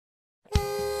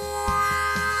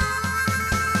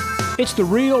It's the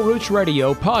Real Roots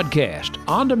Radio podcast,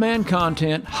 on-demand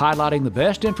content highlighting the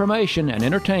best information and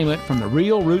entertainment from the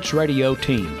Real Roots Radio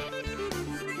team.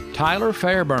 Tyler,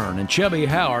 Fairburn, and Chubby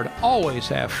Howard always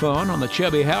have fun on the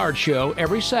Chubby Howard Show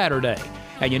every Saturday,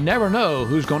 and you never know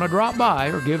who's going to drop by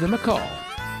or give them a call.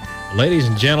 Ladies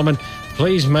and gentlemen,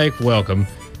 please make welcome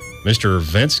Mr.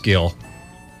 Vince Gill.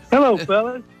 Hello,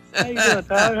 fellas. How you doing,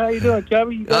 Tyler? How you doing,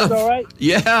 Chubby? You guys all right?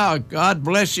 Yeah, God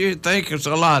bless you. Thank us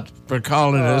a lot for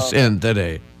calling us in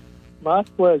today. My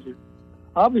pleasure.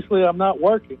 Obviously, I'm not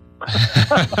working.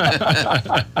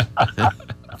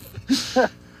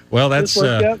 Well, that's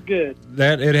worked out good.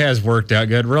 It has worked out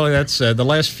good. Really, that's the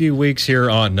last few weeks here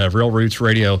on Real Roots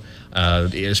Radio,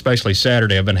 especially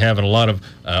Saturday. I've been having a lot of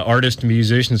artists and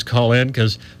musicians call in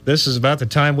because this is about the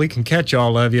time we can catch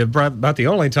all of you. About the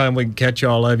only time we can catch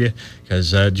all of you,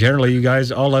 because generally you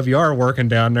guys, all of you, are working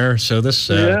down there. So this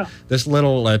this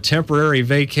little temporary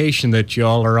vacation that you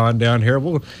all are on down here,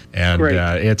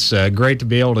 it's great to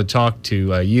be able to talk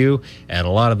to you and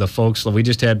a lot of the folks. We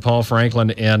just had Paul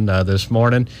Franklin in this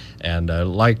morning, and I'd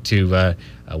like to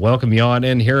welcome you on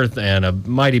in here, and a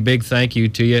mighty big thank you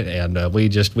to you. And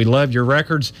we love your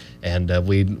records, and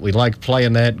we like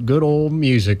playing that good old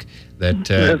music, that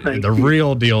the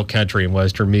real deal country and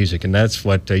western music, and that's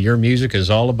what your music is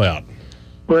all about.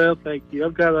 Well, thank you.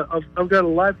 I've got a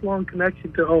lifelong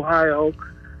connection to Ohio,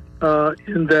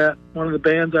 in that one of the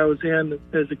bands I was in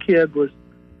as a kid was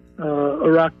a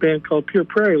rock band called Pure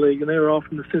Prairie League, and they were all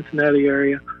from the Cincinnati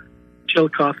area,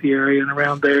 Chillicothe area, and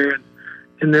around there.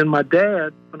 And then my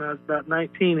dad, when I was about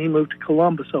 19, he moved to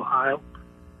Columbus, Ohio,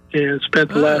 and spent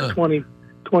the last 20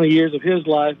 years of his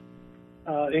life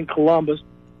in Columbus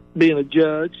being a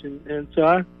judge. And so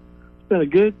I spent a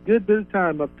good bit of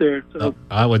time up there. So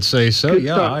I would say so,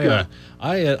 yeah.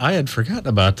 I had forgotten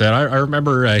about that. I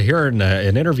remember hearing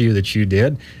an interview that you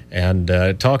did and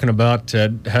talking about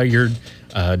how your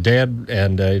dad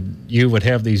and you would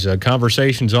have these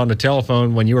conversations on the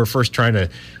telephone when you were first trying to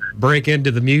break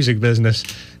into the music business,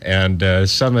 and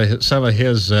some of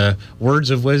his words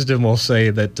of wisdom will say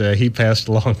that he passed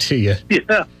along to you.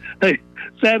 Yeah,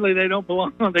 sadly they don't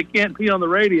belong. They can't be on the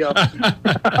radio.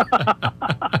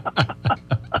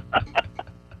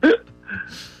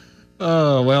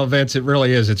 Oh, well, Vince, it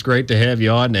really is. It's great to have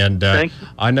you on, and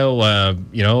I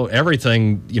know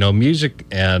everything. Music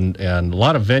and a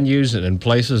lot of venues and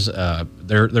places.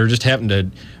 They're just having to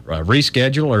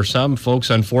reschedule, or some folks,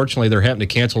 unfortunately, they're having to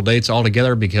cancel dates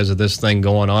altogether because of this thing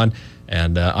going on.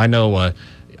 And I know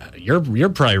you're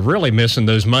probably really missing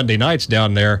those Monday nights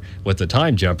down there with the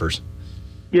Time Jumpers.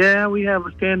 Yeah, we have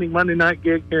a standing Monday night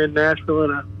gig here in Nashville at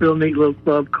a real neat little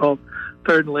club called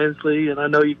Third and Lindsley, and I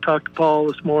know you've talked to Paul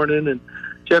this morning and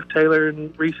Jeff Taylor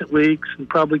in recent weeks, and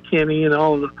probably Kenny and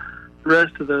all of the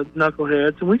rest of the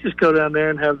knuckleheads, and we just go down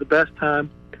there and have the best time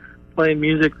playing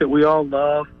music that we all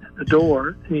love and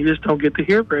adore, and you just don't get to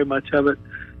hear very much of it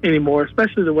anymore,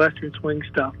 especially the Western swing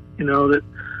stuff, that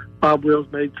Bob Wills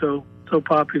made so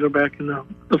popular back in the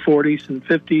 40s and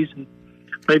 50s, and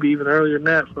maybe even earlier than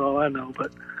that, for all I know.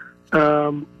 But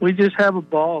we just have a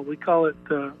ball. We call it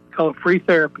free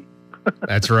therapy.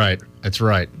 That's right. That's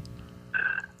right.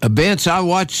 Vince, I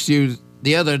watched you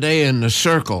the other day in the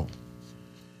circle,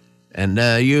 and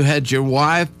you had your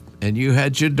wife and you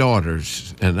had your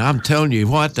daughters, and I'm telling you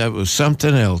what, that was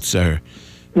something else there.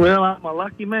 Well, I'm a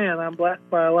lucky man. I'm blessed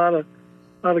by a lot of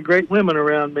great women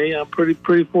around me. I'm pretty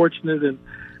fortunate,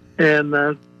 and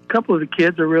a couple of the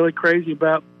kids are really crazy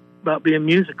about being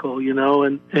musical,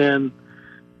 and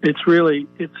it's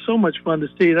so much fun to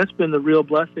see. That's been the real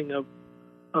blessing of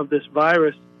this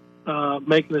virus,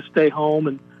 making us stay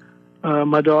home. And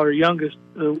my daughter, youngest,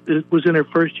 was in her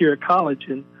first year of college,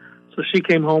 and so she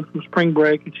came home from spring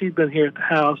break, and she's been here at the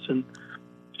house, and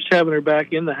just having her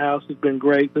back in the house has been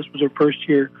great. This was her first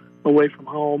year away from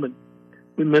home, and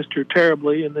we missed her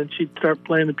terribly. And then she'd start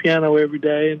playing the piano every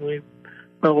day, and we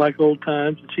felt like old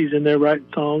times, and she's in there writing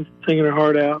songs, singing her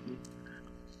heart out, and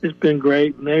it's been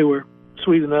great. And they were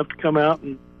sweet enough to come out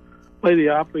and play the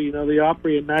Opry. The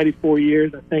Opry in 94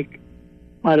 years, I think,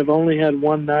 might have only had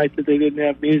one night that they didn't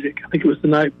have music. I think it was the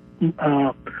night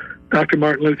Dr.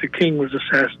 Martin Luther King was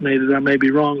assassinated. I may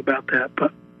be wrong about that,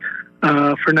 but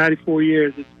for 94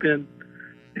 years,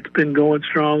 it's been going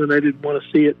strong, and they didn't want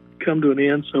to see it come to an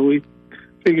end, so we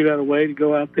figured out a way to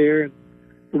go out there. And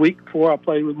the week before, I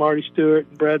played with Marty Stewart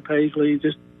and Brad Paisley,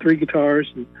 just 3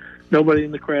 guitars and nobody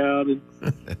in the crowd, and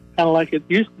kind of like it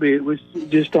used to be. It was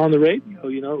just on the radio,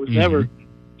 It was never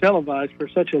televised for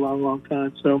such a long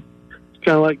time. So it's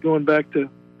kind of like going back to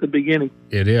the beginning.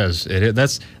 It is.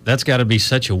 That's got to be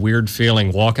such a weird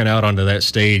feeling, walking out onto that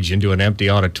stage into an empty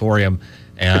auditorium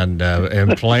and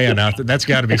playing out there. That's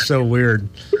got to be so weird.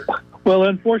 Well,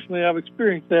 unfortunately, I've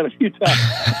experienced that a few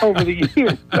times over the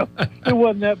years, so it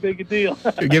wasn't that big a deal.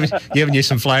 Giving you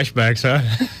some flashbacks, huh?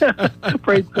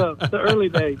 Afraid so. The early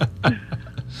days.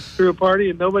 Threw a party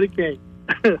and nobody came.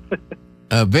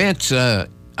 Vince, of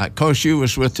course, you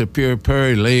was with the Pure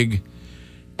Prairie League.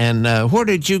 And where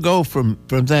did you go from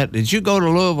that? Did you go to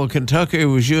Louisville, Kentucky, or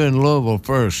was you in Louisville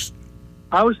first?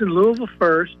 I was in Louisville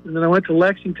first, and then I went to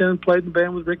Lexington, played in the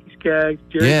band with Ricky Skaggs,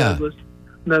 Jerry Douglas,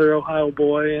 another Ohio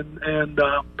boy, and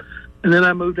then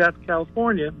I moved out to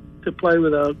California to play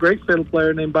with a great fiddle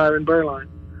player named Byron Berline.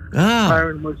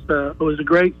 Byron was a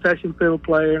great session fiddle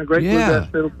player and a great bluegrass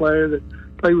fiddle player that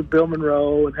played with Bill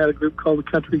Monroe and had a group called the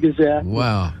Country Gazette.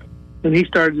 Wow. And he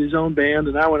started his own band,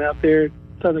 and I went out there to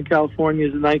Southern California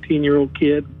as a 19-year-old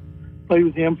kid, played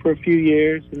with him for a few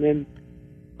years, and then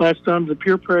latched on to the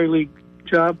Pure Prairie League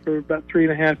job for about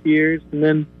 3.5 years, and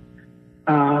then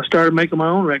started making my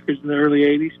own records in the early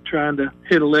 80s, trying to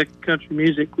hit a lick of country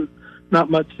music with not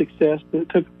much success, but it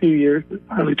took a few years, but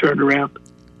finally turned around.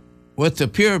 With the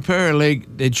Pure Prairie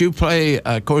League, did you play,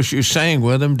 of course you sang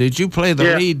with them, did you play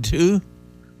the lead too?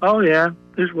 Oh, yeah.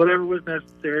 There's whatever was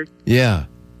necessary. Yeah.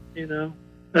 You know,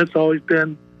 that's always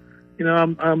been, you know,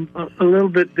 I'm a little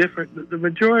bit different. The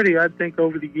majority, I think,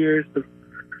 over the years, of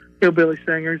hillbilly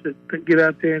singers that get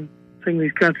out there and sing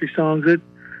these country songs,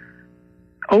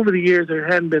 over the years, there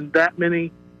hadn't been that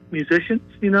many musicians,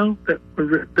 you know,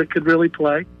 that could really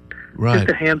play. Right.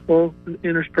 Just a handful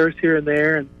interspersed here and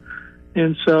there.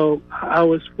 And so I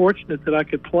was fortunate that I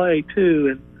could play,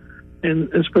 too,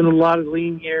 and spend a lot of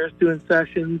lean years doing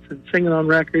sessions and singing on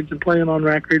records and playing on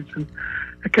records. And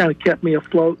it kind of kept me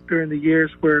afloat during the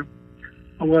years where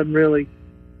I wasn't really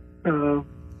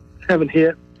having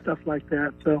hit, stuff like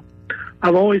that. So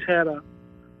I've always had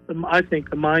I think,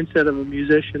 the mindset of a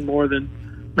musician more than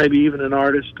maybe even an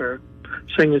artist or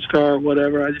singing star or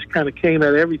whatever. I just kind of came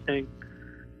at everything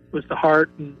with the heart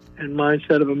and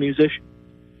mindset of a musician.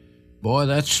 Boy,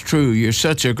 that's true. You're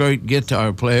such a great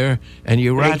guitar player, and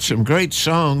you write some great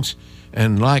songs.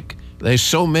 And like, there's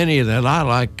so many that I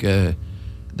like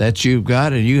that you've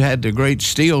got, and you had the great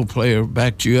steel player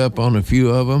backed you up on a few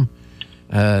of them.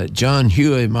 John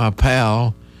Huey, my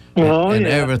pal, and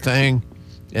everything.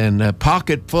 And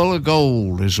Pocket Full of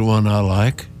Gold is the one I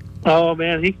like. Oh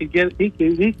man, he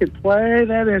could play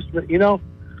that instrument. You know,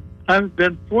 I've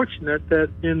been fortunate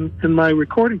that in my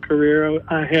recording career,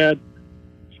 I had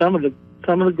some of the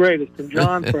greatest. And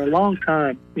John, for a long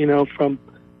time, you know, from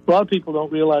a lot of people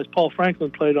don't realize Paul Franklin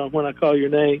played on When I Call Your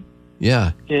Name.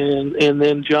 Yeah. And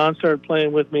then John started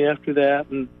playing with me after that,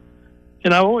 and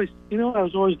I always, you know, I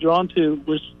was always drawn to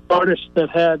was artists that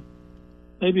had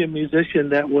maybe a musician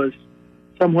that was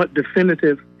somewhat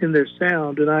definitive in their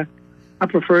sound, and I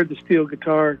preferred the steel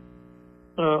guitar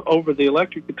over the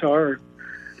electric guitar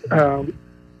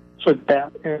for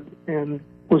that, and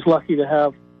was lucky to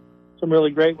have some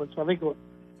really great ones. So I think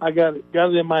I got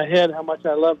it in my head how much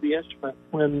I loved the instrument.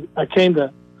 When I came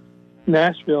to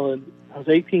Nashville, and I was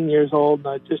 18 years old, and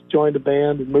I just joined a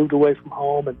band and moved away from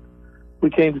home, and we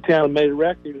came to town and made a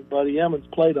record, and Buddy Emmons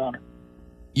played on it.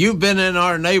 You've been in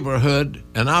our neighborhood,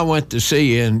 and I went to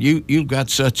see you, and you've got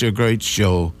such a great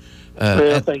show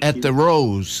at the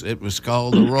Rose. It was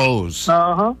called the Rose.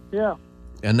 Yeah.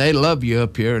 And they love you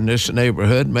up here in this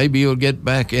neighborhood. Maybe you'll get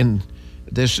back in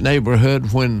this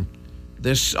neighborhood when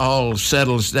this all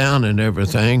settles down and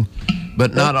everything.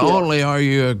 But not only are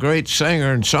you a great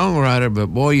singer and songwriter, but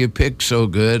boy, you pick so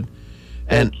good.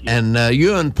 And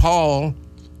you and Paul,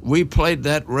 we played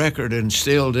that record and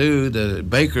still do, the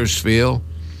Bakersfield.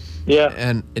 Yeah.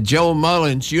 And Joe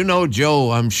Mullins, you know Joe,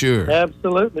 I'm sure.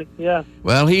 Absolutely, yeah.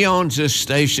 Well, he owns this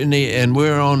station, and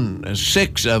we're on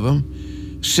 6 of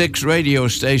them, 6 radio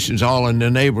stations all in the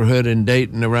neighborhood in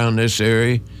Dayton around this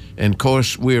area. And, of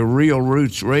course, we're Real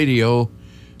Roots Radio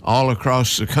all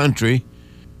across the country.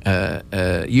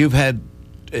 You've had,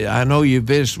 I know you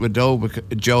visit with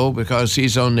Joe because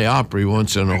he's on the Opry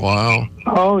once in a while.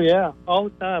 Oh, yeah, all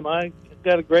the time. I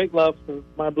got a great love for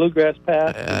my bluegrass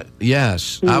past.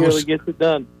 Yes. He really gets it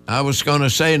done. I was going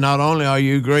to say, not only are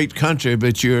you great country,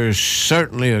 but you're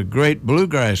certainly a great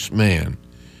bluegrass man.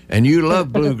 And you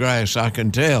love bluegrass, I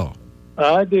can tell.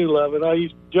 I do love it. I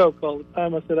used to joke all the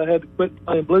time. I said I had to quit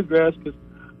playing bluegrass because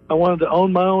I wanted to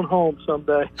own my own home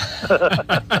someday.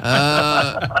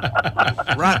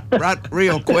 Right,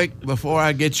 real quick, before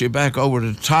I get you back over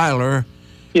to Tyler,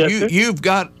 you've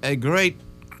got a great,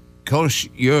 of course,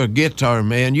 you're a guitar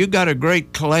man. You got a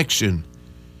great collection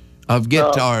of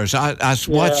guitars. I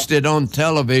watched it on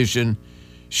television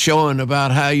showing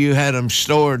about how you had them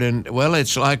stored. And, well,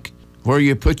 it's like where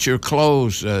you put your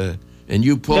clothes and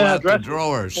you pull out the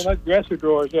drawers. Well, like dresser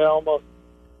drawers, yeah, almost.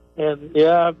 And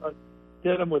yeah, I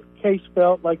did them with case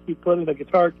felt like you put in a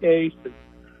guitar case. And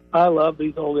I love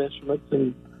these old instruments,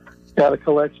 and got a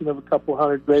collection of a couple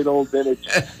hundred great old vintage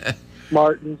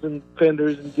Martins and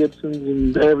Fenders and Gibsons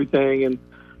and everything. And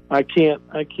I can't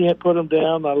put them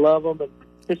down. I love them, and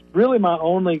it's really my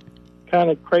only kind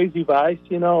of crazy vice.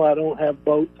 You know, I don't have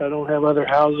boats. I don't have other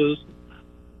houses,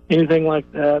 anything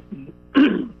like that.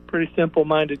 Pretty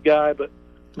simple-minded guy, but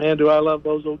man, do I love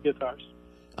those old guitars.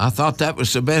 I thought that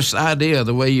was the best idea,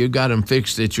 the way you got them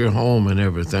fixed at your home and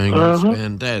everything. It's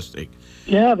fantastic.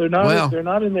 Yeah, they're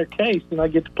not in their case, and I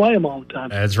get to play them all the time.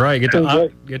 That's right. Get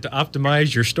to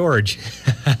optimize your storage.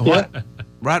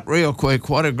 Right, real quick,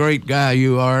 what a great guy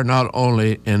you are, not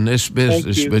only in this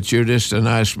business, but you're just a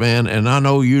nice man. And I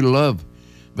know you love,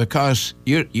 because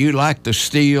you like the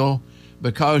steel,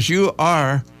 because you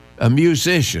are a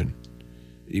musician,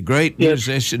 a great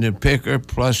musician and picker,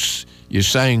 plus you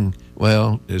sang,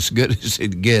 well, as good as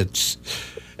it gets.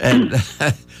 And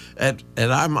and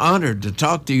I'm honored to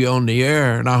talk to you on the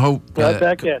air, and I hope... Right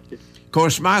back at you. Of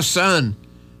course, my son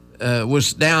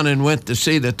was down and went to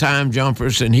see the Time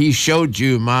Jumpers, and he showed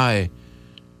you my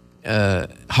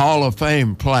Hall of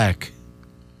Fame plaque.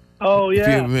 Oh,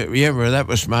 yeah. If you remember, that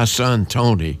was my son,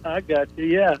 Tony. I got you,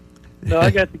 yeah. No, I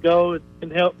got to go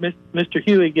and help Mr.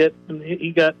 Huey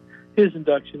he got his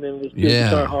induction in the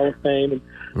Guitar Hall of Fame. And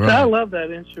right. I love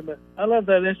that instrument. I love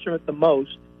that instrument the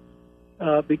most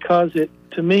because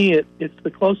to me, it's the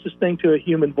closest thing to a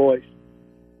human voice.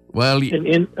 Well,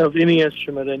 of any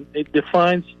instrument, and it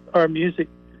defines our music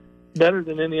better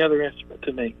than any other instrument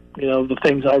to me. You know, the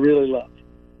things I really love.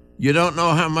 You don't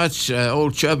know how much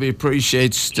old Chubby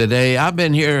appreciates today. I've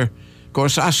been here. Of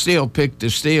course, I still pick the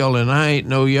steel, and I ain't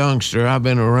no youngster. I've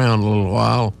been around a little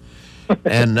while.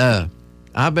 And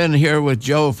I've been here with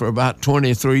Joe for about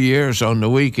 23 years on the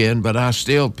weekend, but I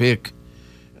still pick,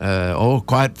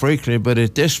 quite frequently. But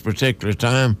at this particular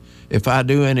time, if I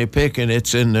do any picking,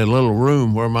 it's in the little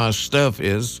room where my stuff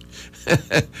is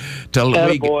till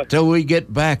we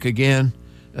get back again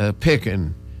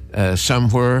picking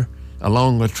somewhere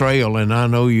along the trail, and I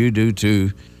know you do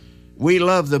too. We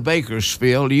love the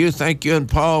Bakersfield. Do you think you and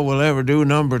Paul will ever do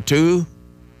number 2?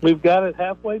 We've got it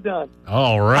halfway done.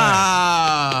 All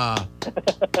right.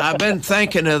 I've been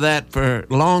thinking of that for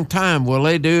a long time. Will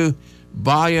they do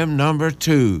volume number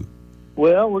 2?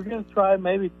 Well, we're going to try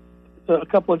maybe a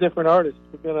couple of different artists.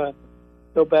 We're going to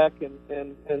go back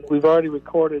and we've already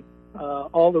recorded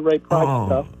all the Ray Price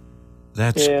stuff.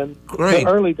 That's The great.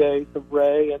 early days of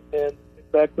Ray and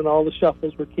back when all the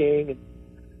shuffles were king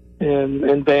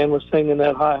and Van was singing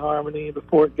that high harmony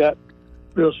before it got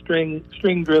real string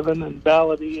driven and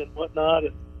ballady and whatnot.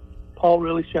 And Paul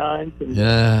really shines. And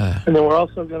then we're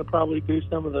also going to probably do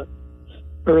some of the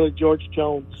early George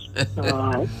Jones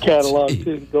catalog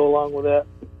too, to go along with that.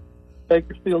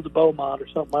 Bakersfield to Beaumont or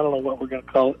something. I don't know what we're going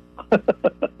to call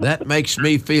it. That makes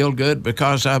me feel good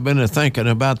because I've been thinking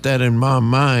about that in my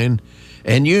mind.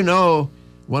 And you know,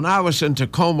 when I was in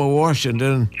Tacoma,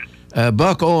 Washington,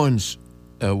 Buck Owens,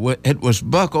 it was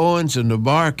Buck Owens and the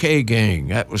Bar-K Gang.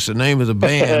 That was the name of the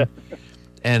band.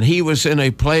 And he was in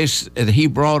a place that he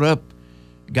brought up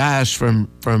guys from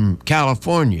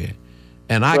California.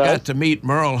 And I got to meet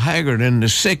Merle Haggard in the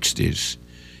 60s.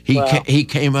 He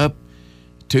came up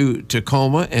to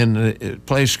Tacoma in a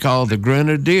place called the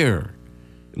Grenadier,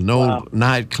 an old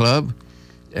nightclub.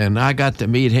 And I got to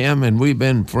meet him, and we've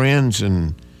been friends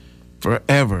and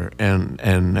forever. And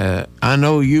I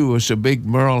know you was a big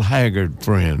Merle Haggard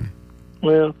friend.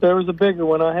 Well, if there was a bigger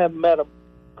one, I haven't met him.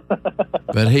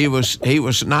 But he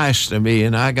was nice to me,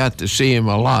 and I got to see him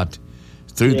a lot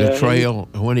through the trail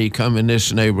when he come in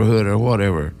this neighborhood or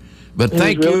whatever. But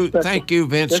thank you,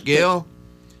 Vince Gill.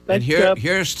 And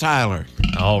here's Tyler.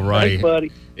 All righty. Thanks,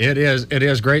 buddy. It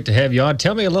is great to have you on.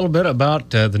 Tell me a little bit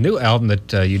about the new album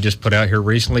that you just put out here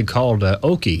recently called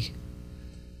Okie.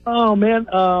 Oh, man.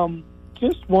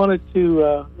 Just wanted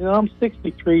to, I'm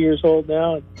 63 years old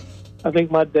now, and I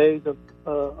think my days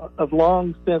of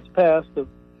long since passed of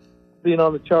being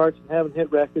on the charts and having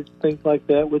hit records, things like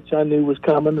that, which I knew was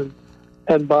coming and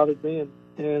hadn't bothered me.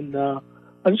 And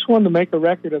I just wanted to make a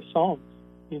record of songs,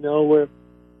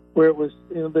 where it was,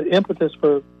 the impetus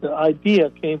for the idea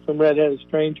came from Red-Headed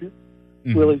Stranger,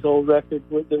 Willie's old record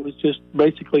that was just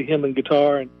basically him and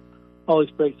guitar and all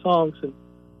these great songs. And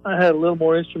I had a little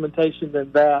more instrumentation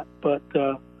than that, but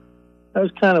that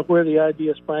was kind of where the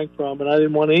idea sprang from. And I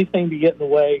didn't want anything to get in the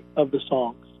way of the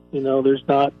songs. There's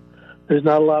not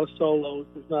a lot of solos.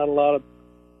 There's not a lot of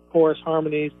chorus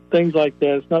harmonies, things like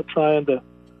that. It's not trying to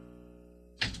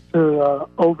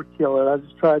overkill it. I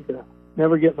just tried to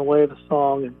never get in the way of the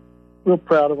song, and real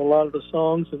proud of a lot of the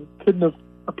songs. And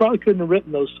I probably couldn't have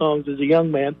written those songs as a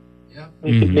young man. Yeah. I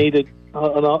think it needed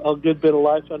a good bit of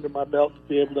life under my belt to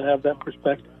be able to have that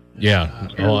perspective. Yeah,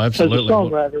 oh, absolutely. As a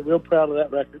songwriter, real proud of that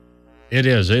record. It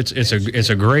is. It's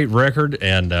a great record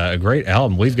and a great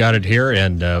album. We've got it here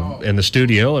and in the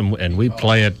studio, and we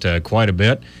play it quite a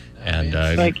bit. And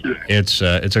thank you. It's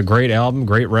a great album,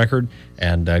 great record,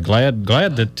 and glad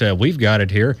that we've got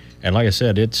it here. And like I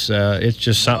said, it's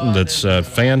just something that's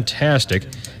fantastic,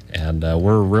 and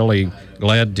we're really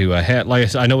glad to have. Like I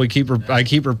said, I know I keep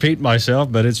repeating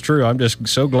myself, but it's true. I'm just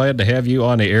so glad to have you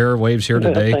on the airwaves here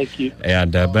today. Thank you.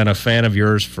 And been a fan of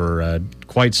yours for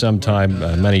quite some time,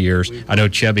 many years. I know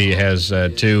Chubby has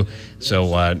too.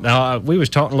 So now we was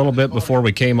talking a little bit before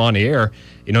we came on the air.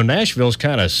 You know, Nashville's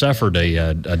kind of suffered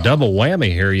a double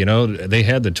whammy here. You know, they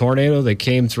had the tornado that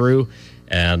came through,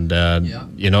 and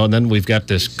you know, and then we've got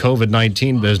this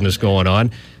COVID-19 business going on.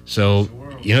 So,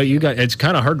 you know, it's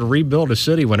kind of hard to rebuild a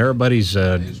city when everybody's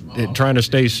trying to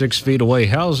stay 6 feet away.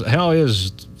 How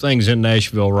is things in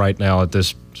Nashville right now at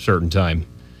this certain time?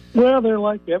 Well, they're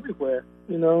like everywhere.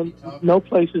 You know, no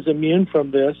place is immune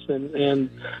from this, and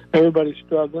everybody's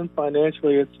struggling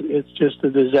financially. It's just a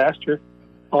disaster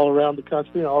all around the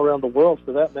country and all around the world,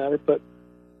 for that matter. But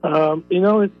you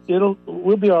know,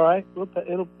 we'll be all right.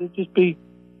 It'll just be,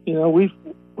 you know, we've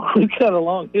got a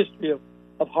long history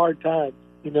of hard times.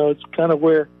 You know, it's kind of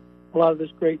where a lot of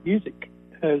this great music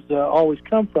has always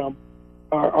come from,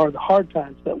 are the hard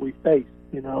times that we face.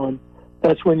 You know, and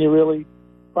that's when you really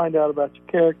find out about your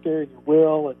character and your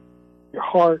will and your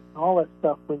heart and all that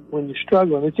stuff when you're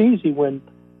struggling. It's easy when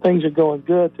things are going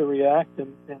good to react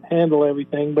and handle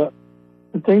everything, but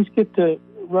when things get to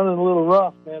running a little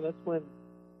rough, man, that's when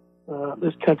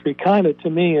this country kind of, to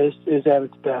me, is at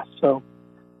its best. So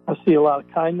I see a lot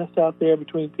of kindness out there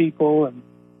between people and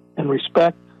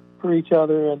respect for each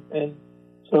other, and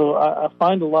so I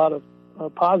find a lot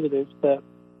of positives that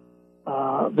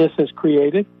this has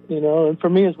created, you know, and for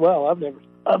me as well.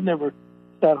 I've never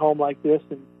sat home like this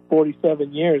in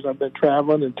 47 years. I've been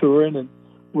traveling and touring and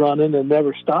running and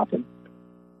never stopping.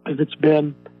 And it's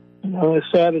been, you know, as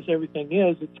sad as everything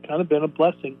is, it's kind of been a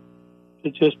blessing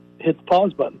to just hit the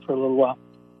pause button for a little while.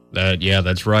 Yeah,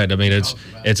 that's right. I mean,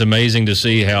 it's amazing to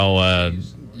see how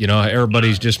you know,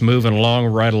 everybody's just moving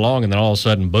right along, and then all of a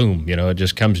sudden, boom, you know, it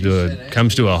just comes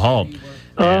to a halt,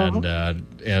 and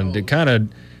it kind of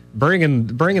bringing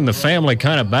the family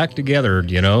kind of back together.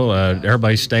 You know,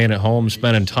 everybody's staying at home,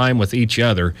 spending time with each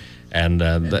other. And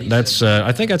that's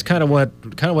I think that's kind of what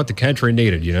the country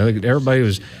needed. You know, everybody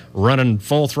was running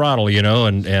full throttle. You know,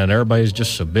 and everybody's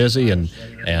just so busy. And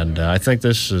I think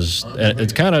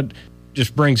it's kind of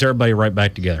just brings everybody right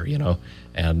back together. You know,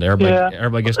 and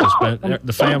everybody gets to spend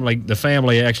the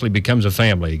family actually becomes a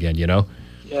family again. You know.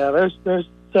 Yeah, there's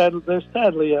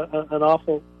sadly an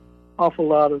awful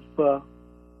lot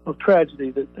of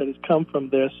tragedy that has come from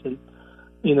this, and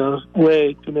you know,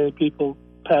 way too many people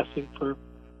passing for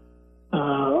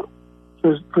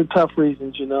tough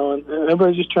reasons, you know, and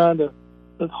everybody's just trying to.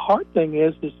 The hard thing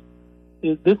is this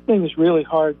thing is really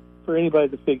hard for anybody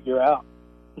to figure out,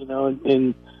 you know, and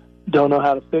you don't know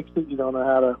how to fix it, you don't know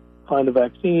how to find a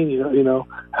vaccine, you know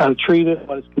how to treat it,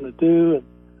 what it's going to do,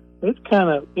 and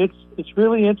it's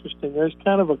really interesting. There's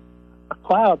kind of a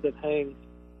cloud that hangs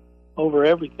over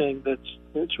everything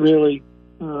that's really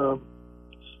I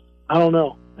don't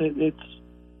know.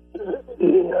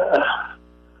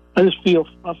 I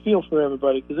feel for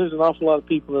everybody, because there's an awful lot of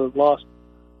people that have lost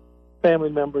family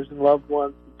members and loved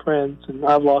ones and friends, and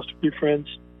I've lost a few friends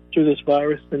through this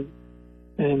virus, and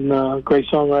great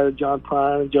songwriter John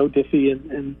Prine and Joe Diffie,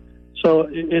 and so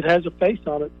it has a face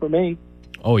on it for me.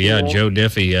 Oh yeah, you know? Joe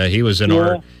Diffie, he was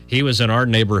in our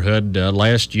neighborhood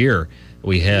last year.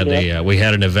 We had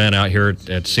an event out here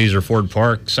at Cesar Ford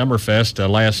Park Summerfest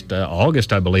last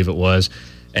August, I believe it was.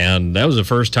 And that was the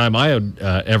first time I had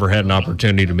ever had an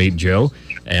opportunity to meet Joe.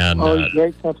 And he's a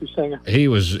great country singer. He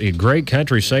was a great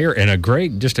country singer and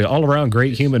just an all-around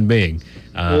great human being.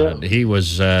 He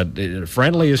was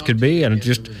friendly as could be, and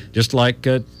just like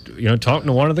you know, talking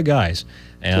to one of the guys.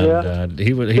 And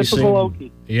he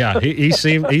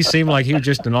seemed like he was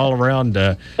just an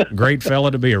all-around great fella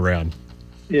to be around.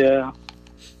 Yeah.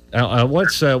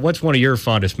 What's one of your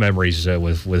fondest memories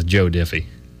with Joe Diffie?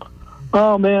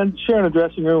 Oh man, sharing a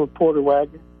dressing room with Porter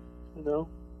Wagner, you know,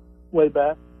 way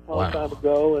back a long time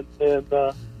ago, and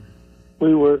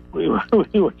we were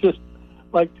just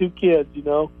like two kids, you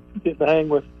know, getting to hang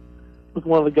with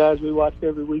one of the guys we watched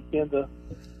every weekend to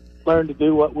learn to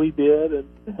do what we did,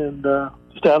 and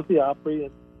just out at the Opry,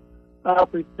 and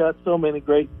Opry's got so many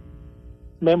great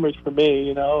memories for me,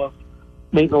 you know,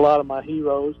 meeting a lot of my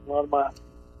heroes, a lot of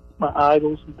my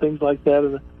idols and things like that,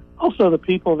 and also the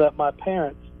people that my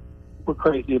parents were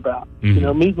crazy about. Mm-hmm. You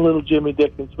know, meeting little Jimmy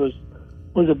Dickens was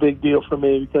a big deal for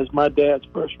me, because my dad's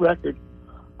first record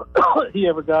he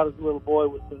ever got as a little boy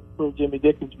was the little Jimmy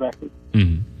Dickens record.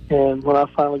 Mm-hmm. And when I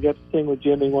finally got to sing with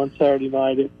Jimmy one Saturday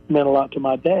night, it meant a lot to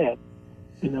my dad.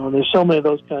 You know, and there's so many of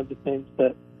those kinds of things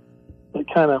that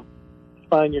kind of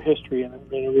find your history in a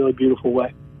really beautiful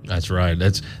way. That's right.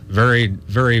 That's very,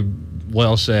 very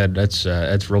well said. That's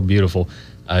real beautiful.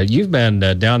 You've been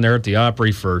down there at the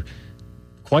Opry for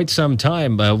quite some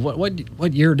time.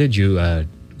 What year did you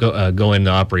go in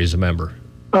the Opry as a member?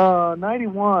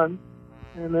 91,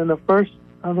 and then the first,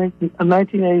 I think,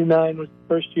 1989 was the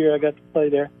first year I got to play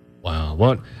there. Wow.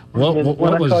 What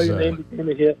when I was Call Your Name became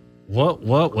a hit. What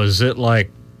was it like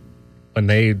when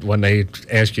they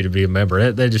asked you to be a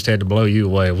member? They just had to blow you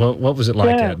away. What was it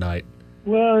like that night?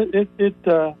 Well, it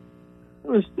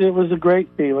was a great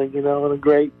feeling, you know, and a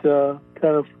great kind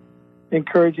of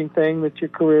encouraging thing that your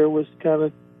career was kind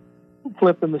of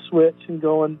flipping the switch and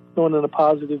going in a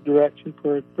positive direction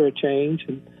for a change.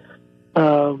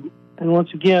 And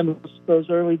once again, those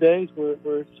early days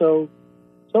were so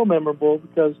memorable,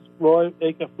 because Roy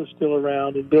Acuff was still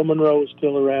around, and Bill Monroe was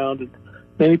still around, and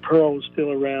Minnie Pearl was still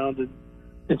around, and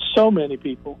so many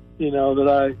people, you know,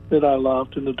 that I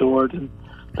loved and adored. And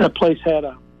that place had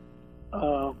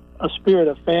a spirit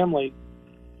of family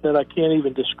that I can't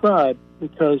even describe,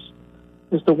 because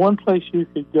it's the one place you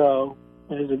could go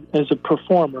as a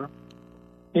performer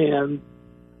and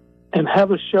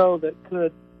have a show that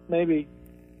could maybe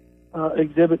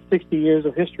exhibit 60 years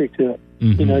of history to it.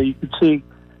 Mm-hmm. You know, you could see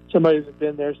somebody that's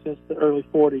been there since the early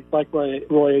 40s, like Roy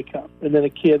Acuff, and then a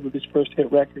kid with his first hit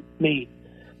record, me,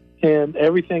 and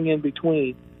everything in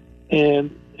between.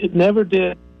 And it never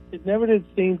did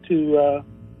seem to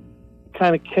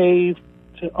kind of cave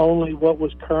to only what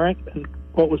was current and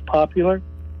what was popular.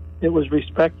 It was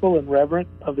respectful and reverent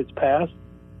of its past,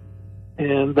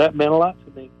 and that meant a lot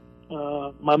to me.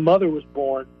 My mother was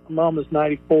born. My mom was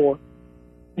 94,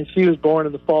 and she was born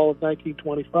in the fall of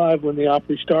 1925 when the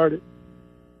Opry started.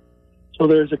 So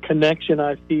there's a connection,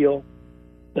 I feel,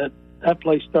 that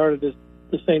place started at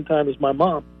the same time as my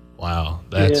mom. Wow,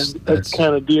 that's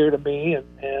kind of dear to me,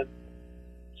 and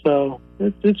so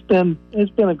it's been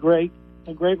a great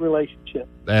relationship.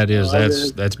 That is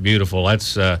that's beautiful.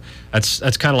 That's kind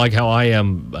of like how I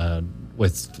am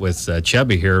with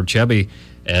Chubby here. Chubby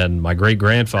and my great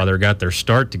grandfather got their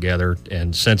start together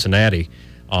in Cincinnati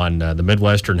on the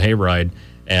Midwestern Hayride.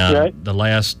 And right. the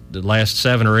last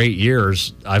 7 or 8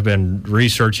 years, I've been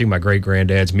researching my great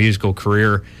granddad's musical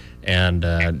career, and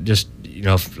just, you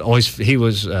know, always he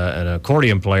was an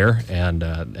accordion player, and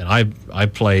I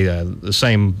play the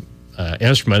same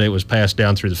instrument. It was passed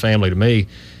down through the family to me,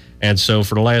 and so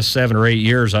for the last 7 or 8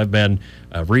 years, I've been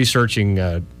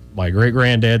researching my great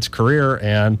granddad's career,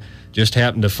 and just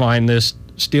happened to find this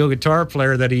steel guitar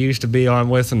player that he used to be on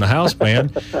with in the house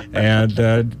band,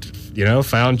 and you know,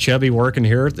 found Chubby working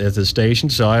here at the station.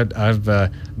 So I've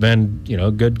been, you know,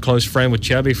 a good close friend with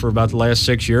Chubby for about the last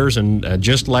 6 years, and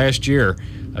just last year,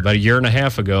 about a year and a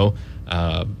half ago,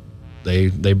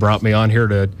 they brought me on here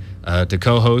to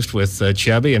co-host with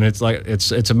Chubby, and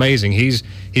it's amazing. He's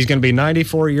going to be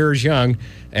 94 years young,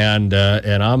 and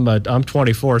I'm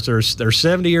 24. So there's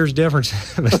 70 years difference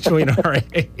between our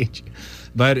age.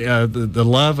 But the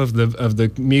love of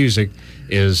the music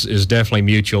is definitely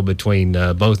mutual between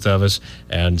both of us,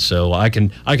 and so I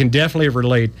can definitely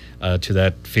relate to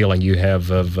that feeling you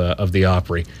have of the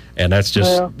Opry, and that's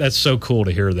so cool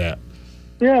to hear that.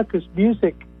 Yeah, because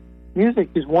music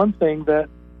is one thing that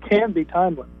can be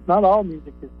timeless. Not all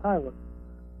music is timeless.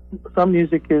 Some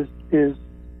music is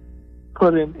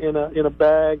put in a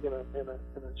bag in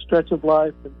a stretch of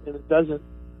life, and it doesn't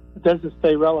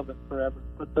stay relevant forever.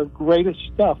 But the greatest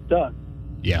stuff does.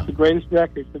 Yeah. The greatest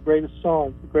records, the greatest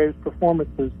songs, the greatest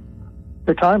performances,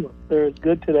 they're timeless. They're as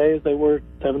good today as they were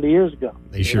 70 years ago.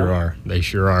 They sure are. They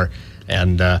sure are.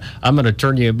 And I'm going to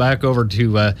turn you back over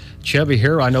to Chubby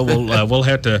here. I know we'll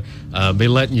have to be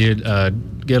letting you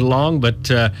get along,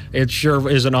 but it sure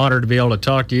is an honor to be able to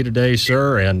talk to you today,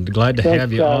 sir, and glad to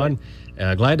have you on.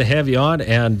 Glad to have you on,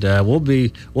 and we'll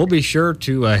be sure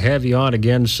to have you on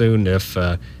again soon if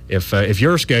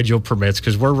your schedule permits,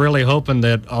 because we're really hoping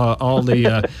that all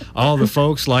the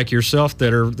folks like yourself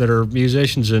that are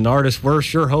musicians and artists, we're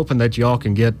sure hoping that y'all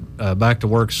can get back to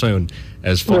work soon.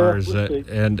 As far as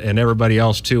and everybody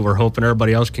else too, we're hoping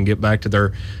everybody else can get back to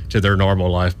their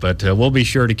normal life. But we'll be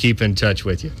sure to keep in touch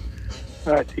with you.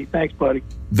 All right, T. Thanks, buddy.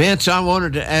 Vince, I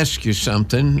wanted to ask you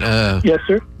something. Yes,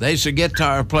 sir. There's a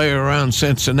guitar player around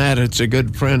Cincinnati. It's a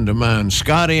good friend of mine,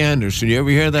 Scotty Anderson. You ever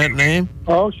hear that name?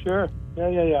 Oh, sure.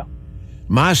 Yeah.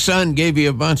 My son gave you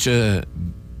a bunch of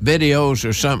videos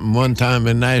or something one time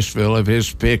in Nashville of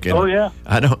his picking. Oh, yeah.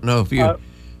 I don't know if you...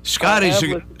 Scotty's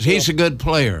he's a good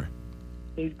player.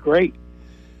 He's great.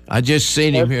 I just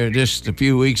seen him here just a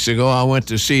few weeks ago. I went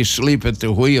to see Sleep at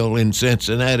the Wheel in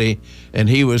Cincinnati, and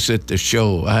he was at the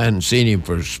show. I hadn't seen him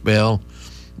for a spell,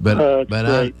 but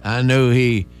I knew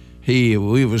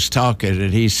we was talking,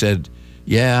 and he said,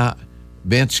 "Yeah,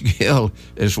 Vince Gill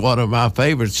is one of my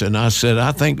favorites." And I said,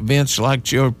 "I think Vince liked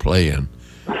your playing."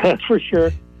 That's for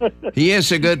sure. He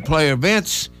is a good player.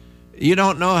 Vince, you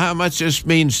don't know how much this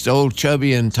means to old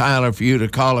Chubby and Tyler for you to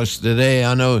call us today.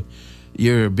 I know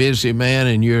you're a busy man,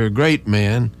 and you're a great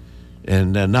man,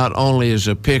 and not only as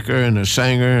a picker and a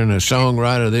singer and a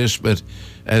songwriter, but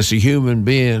as a human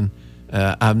being.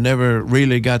 I've never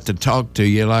really got to talk to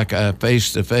you like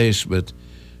face to face,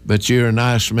 but you're a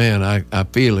nice man. I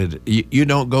feel it. You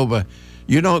don't go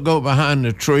behind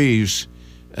the trees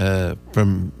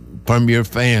from your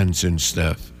fans and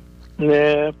stuff.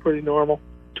 Yeah, pretty normal.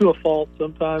 To a fault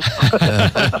sometimes.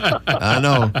 I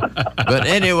know. But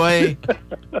anyway,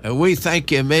 we thank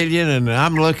you a million, and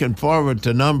I'm looking forward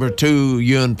to number 2,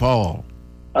 you and Paul.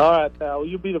 All right, pal. Well,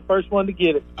 you'll be the first one to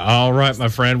get it. All right, my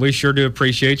friend. We sure do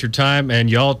appreciate your time,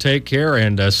 and y'all take care,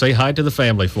 and say hi to the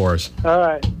family for us. All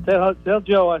right. Tell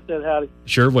Joe I said howdy.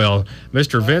 Sure will.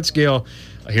 Mr. Vince Gill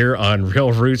here on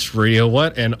Real Roots Radio.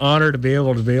 What an honor to be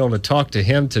able to talk to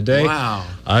him today. Wow.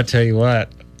 I tell you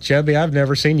what, Chubby, I've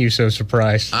never seen you so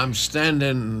surprised. I'm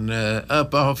standing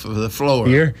up off of the floor.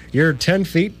 You're 10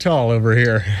 feet tall over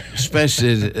here.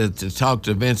 Especially to talk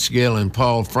to Vince Gill and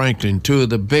Paul Franklin, 2 of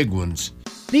the big ones.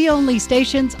 The only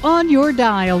stations on your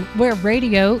dial where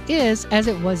radio is as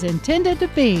it was intended to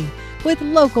be, with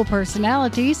local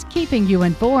personalities keeping you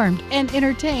informed and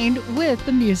entertained with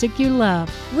the music you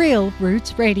love. Real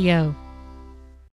Roots Radio.